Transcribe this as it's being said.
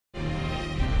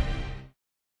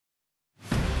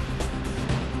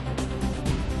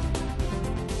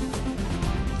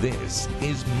This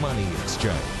is Money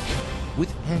Exchange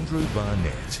with Andrew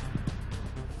Barnett.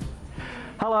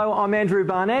 Hello, I'm Andrew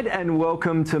Barnett and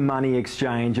welcome to Money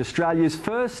Exchange, Australia's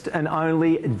first and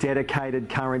only dedicated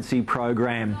currency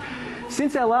program.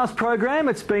 Since our last program,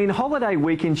 it's been holiday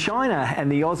week in China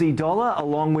and the Aussie dollar,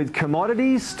 along with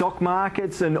commodities, stock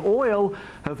markets and oil,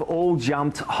 have all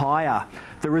jumped higher.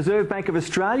 The Reserve Bank of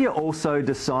Australia also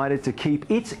decided to keep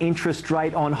its interest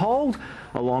rate on hold,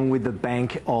 along with the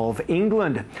Bank of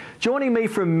England. Joining me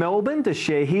from Melbourne to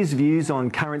share his views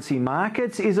on currency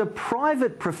markets is a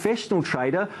private professional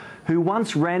trader who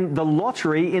once ran the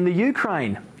lottery in the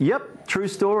Ukraine. Yep, true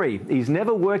story. He's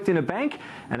never worked in a bank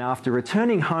and after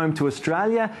returning home to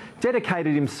Australia,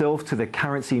 dedicated himself to the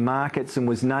currency markets and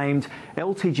was named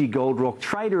LTG Gold Rock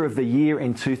Trader of the Year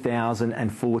in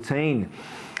 2014.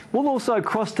 We'll also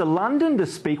cross to London to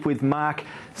speak with Mark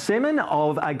Seaman,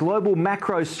 of a global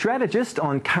macro strategist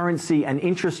on currency and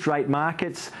interest rate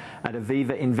markets at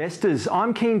Aviva Investors.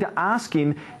 I'm keen to ask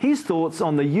him his thoughts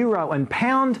on the euro and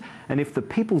pound and if the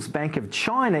People's Bank of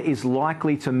China is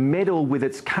likely to meddle with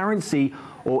its currency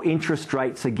or interest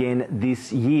rates again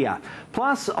this year.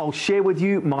 Plus, I'll share with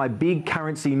you my big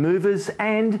currency movers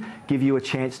and give you a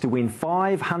chance to win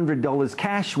 $500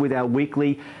 cash with our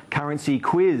weekly currency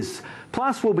quiz.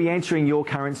 Plus, we'll be answering your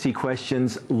currency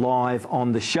questions live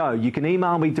on the show. You can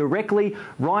email me directly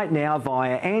right now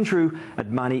via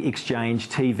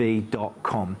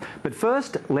andrew@moneyexchangetv.com. But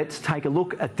first, let's take a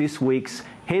look at this week's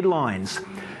headlines.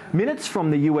 Minutes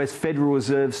from the US Federal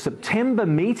Reserve's September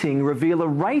meeting reveal a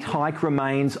rate hike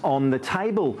remains on the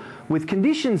table, with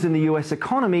conditions in the US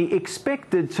economy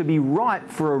expected to be ripe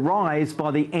for a rise by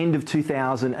the end of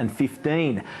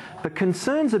 2015. But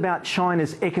concerns about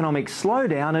China's economic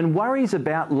slowdown and worries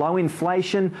about low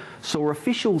inflation saw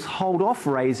officials hold off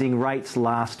raising rates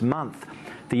last month.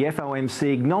 The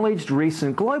FOMC acknowledged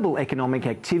recent global economic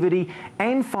activity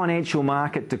and financial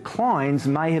market declines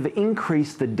may have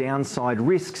increased the downside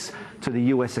risks to the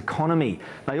US economy.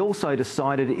 They also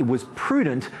decided it was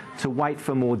prudent to wait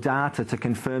for more data to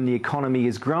confirm the economy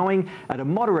is growing at a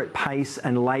moderate pace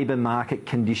and labour market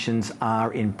conditions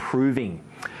are improving.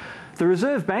 The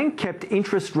Reserve Bank kept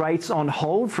interest rates on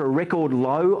hold for a record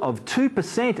low of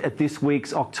 2% at this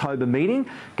week's October meeting.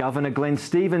 Governor Glenn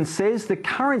Stevens says the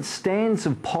current stance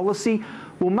of policy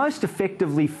will most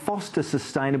effectively foster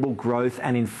sustainable growth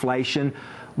and inflation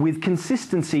with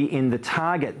consistency in the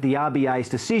target. The RBA's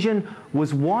decision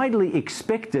was widely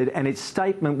expected and its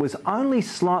statement was only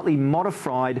slightly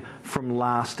modified from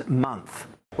last month.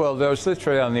 Well, there was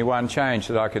literally only one change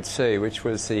that I could see, which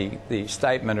was the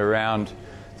statement around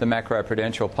the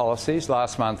macroprudential policies.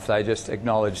 Last month they just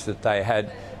acknowledged that they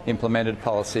had implemented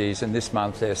policies, and this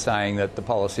month they're saying that the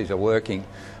policies are working.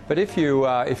 But if you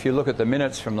look at the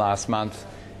minutes from last month,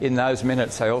 in those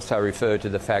minutes they also referred to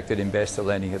the fact that investor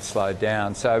lending had slowed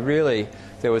down. So really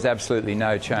there was absolutely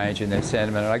no change in their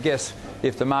sentiment. And I guess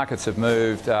if the markets have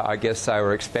moved, I guess they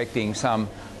were expecting some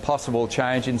possible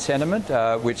change in sentiment,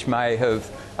 which may have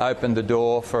opened the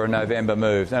door for a November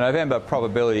move. The November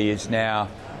probability is now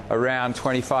around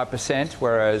 25%,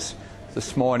 whereas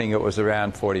this morning it was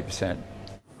around 40%.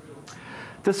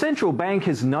 The central bank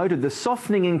has noted the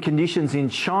softening in conditions in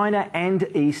China and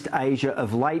East Asia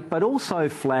of late, but also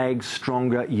flagged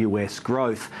stronger US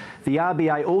growth. The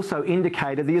RBA also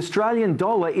indicated the Australian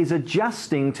dollar is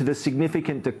adjusting to the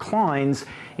significant declines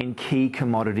in key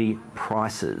commodity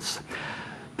prices.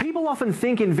 People often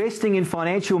think investing in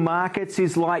financial markets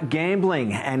is like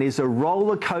gambling and is a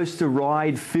roller coaster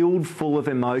ride filled full of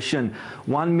emotion.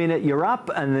 1 minute you're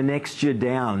up and the next you're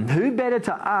down. Who better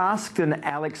to ask than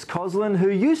Alex Kozulin, who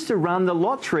used to run the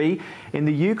lottery in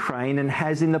the Ukraine and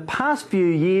has in the past few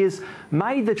years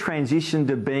made the transition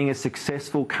to being a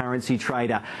successful currency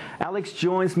trader. Alex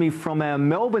joins me from our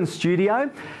Melbourne studio.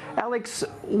 Alex,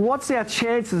 what's our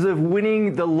chances of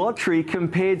winning the lottery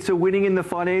compared to winning in the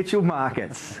financial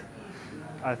markets?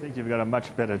 I think you've got a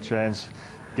much better chance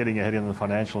getting ahead in the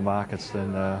financial markets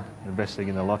than investing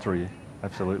in the lottery.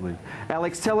 Absolutely.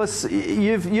 Alex, tell us,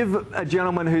 you've a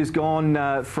gentleman who's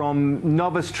gone from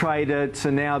novice trader to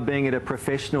now being at a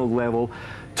professional level.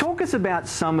 Talk us about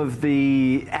some of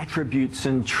the attributes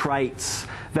and traits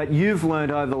that you've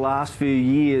learned over the last few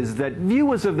years that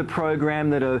viewers of the program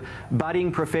that are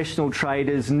budding professional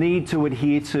traders need to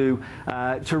adhere to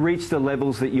reach the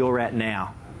levels that you're at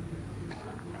now.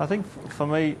 I think for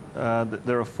me,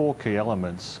 there are 4 key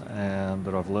elements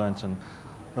that I've learnt, and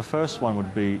the first one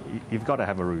would be you've got to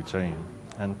have a routine,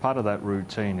 and part of that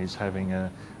routine is having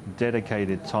a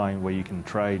dedicated time where you can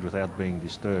trade without being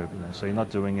disturbed. So you're not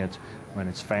doing it when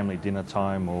it's family dinner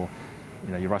time or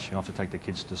you're rushing off to take the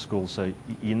kids to school. So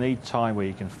you need time where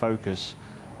you can focus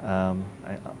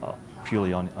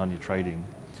purely on your trading.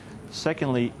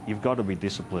 Secondly, you've got to be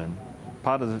disciplined.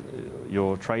 Part of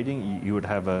your trading, you would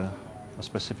have a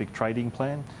specific trading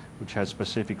plan, which has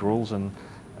specific rules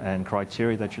and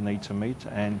criteria that you need to meet,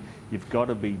 and you've got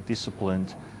to be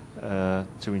disciplined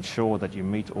to ensure that you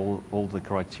meet all the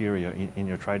criteria in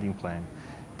your trading plan.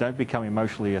 Don't become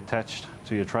emotionally attached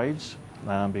to your trades,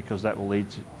 because that will lead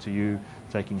to you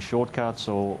taking shortcuts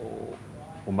or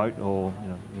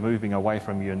moving away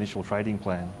from your initial trading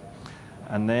plan.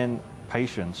 And then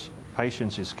patience.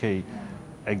 Patience is key.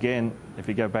 Again, if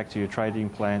you go back to your trading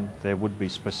plan, there would be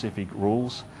specific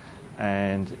rules,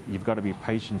 and you've got to be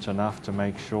patient enough to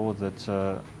make sure that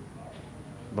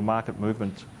the market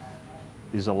movement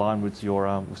is aligned with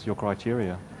your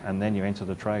criteria, and then you enter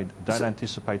the trade. Don't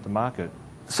anticipate the market.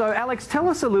 So, Alex, tell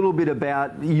us a little bit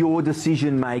about your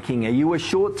decision making. Are you a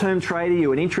short-term trader? Are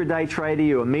you an intraday trader? Are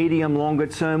you a medium, longer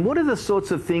term? What are the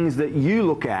sorts of things that you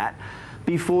look at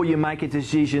before you make a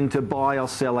decision to buy or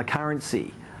sell a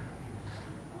currency?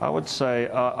 I would say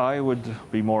I would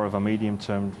be more of a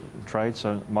medium-term trade.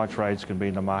 So my trades can be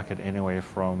in the market anywhere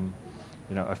from,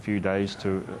 a few days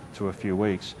to a few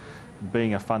weeks.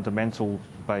 Being a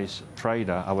fundamental-based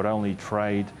trader, I would only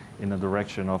trade in the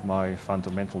direction of my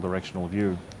fundamental directional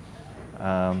view.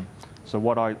 So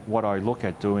what I look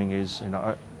at doing is,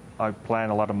 I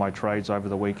plan a lot of my trades over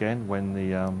the weekend when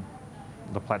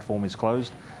the platform is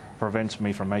closed. Prevents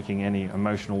me from making any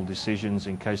emotional decisions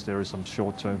in case there is some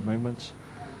short-term movements.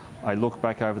 I look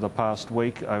back over the past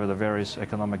week over the various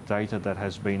economic data that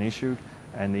has been issued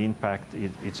and the impact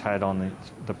it's had on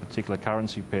the particular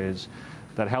currency pairs.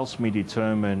 That helps me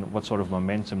determine what sort of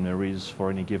momentum there is for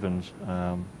any given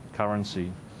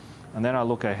currency. And then I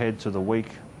look ahead to the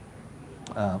week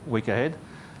ahead,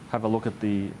 have a look at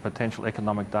the potential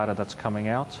economic data that's coming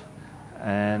out,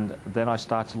 and then I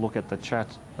start to look at the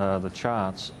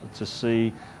charts to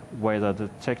see whether the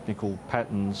technical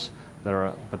patterns that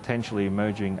are potentially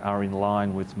emerging are in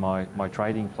line with my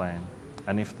trading plan.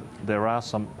 And if there are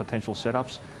some potential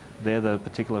setups, they're the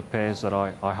particular pairs that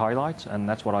I highlight, and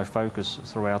that's what I focus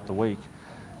throughout the week.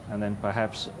 And then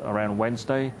perhaps around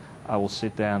Wednesday, I will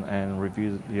sit down and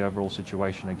review the overall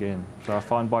situation again. So I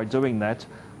find by doing that,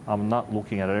 I'm not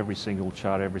looking at every single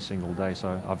chart every single day.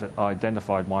 So I've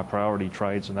identified my priority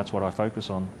trades, and that's what I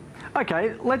focus on.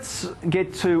 Okay, let's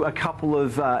get to a couple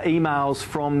of emails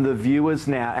from the viewers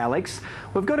now, Alex.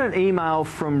 We've got an email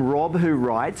from Rob who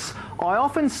writes, I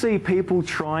often see people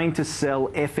trying to sell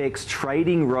FX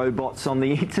trading robots on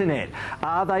the internet.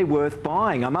 Are they worth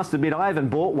buying? I must admit I haven't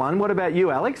bought one. What about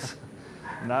you, Alex?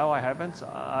 No, I haven't.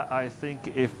 I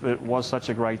think if it was such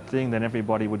a great thing, then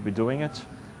everybody would be doing it.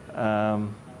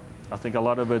 I think a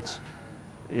lot of it,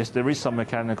 yes, there is some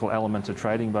mechanical element to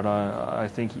trading, but I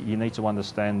think you need to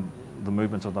understand the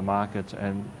movement of the market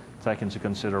and take into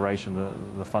consideration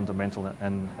the fundamental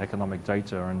and economic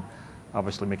data, and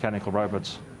obviously mechanical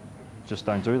robots just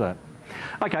don't do that.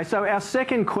 Okay, so our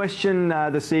second question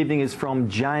this evening is from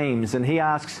James, and he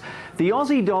asks, the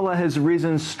Aussie dollar has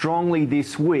risen strongly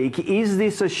this week. Is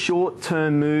this a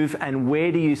short-term move, and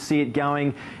where do you see it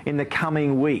going in the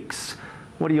coming weeks?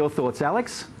 What are your thoughts,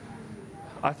 Alex?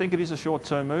 I think it is a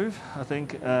short-term move. I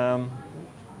think,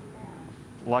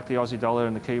 like the Aussie dollar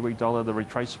and the Kiwi dollar, the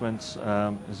retracement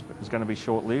is going to be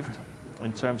short-lived.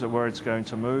 In terms of where it's going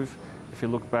to move, if you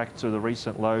look back to the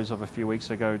recent lows of a few weeks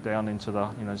ago down into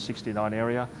the 69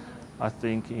 area, I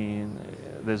think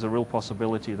there's a real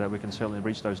possibility that we can certainly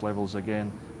reach those levels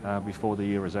again before the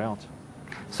year is out.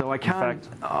 So I can't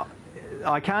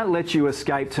let you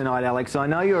escape tonight, Alex. I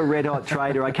know you're a red-hot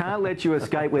trader. I can't let you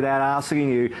escape without asking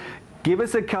you, give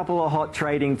us a couple of hot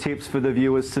trading tips for the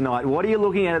viewers tonight. What are you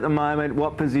looking at the moment?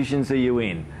 What positions are you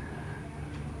in?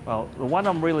 Well, the one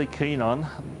I'm really keen on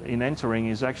in entering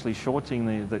is actually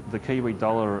shorting the Kiwi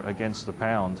dollar against the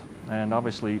pound. And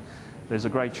obviously, there's a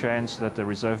great chance that the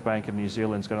Reserve Bank of New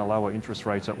Zealand is going to lower interest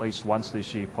rates at least once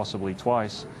this year, possibly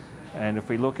twice. And if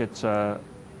we look at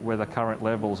where the current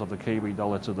levels of the Kiwi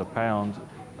dollar to the pound,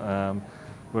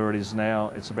 where it is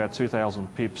now, it's about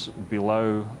 2,000 pips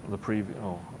below the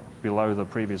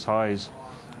previous highs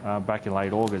back in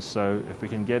late August. So if we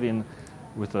can get in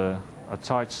with a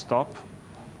tight stop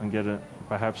and get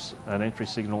perhaps an entry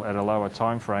signal at a lower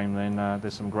time frame, then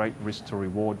there's some great risk to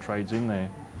reward trades in there.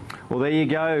 Well, there you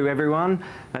go, everyone.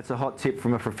 That's a hot tip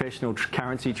from a professional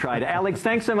currency trader. Alex,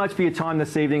 thanks so much for your time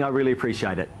this evening. I really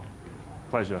appreciate it.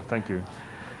 Pleasure. Thank you.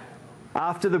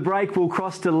 After the break, we'll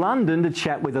cross to London to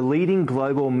chat with a leading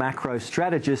global macro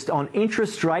strategist on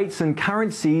interest rates and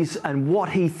currencies and what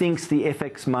he thinks the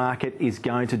FX market is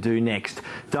going to do next.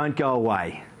 Don't go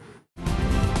away.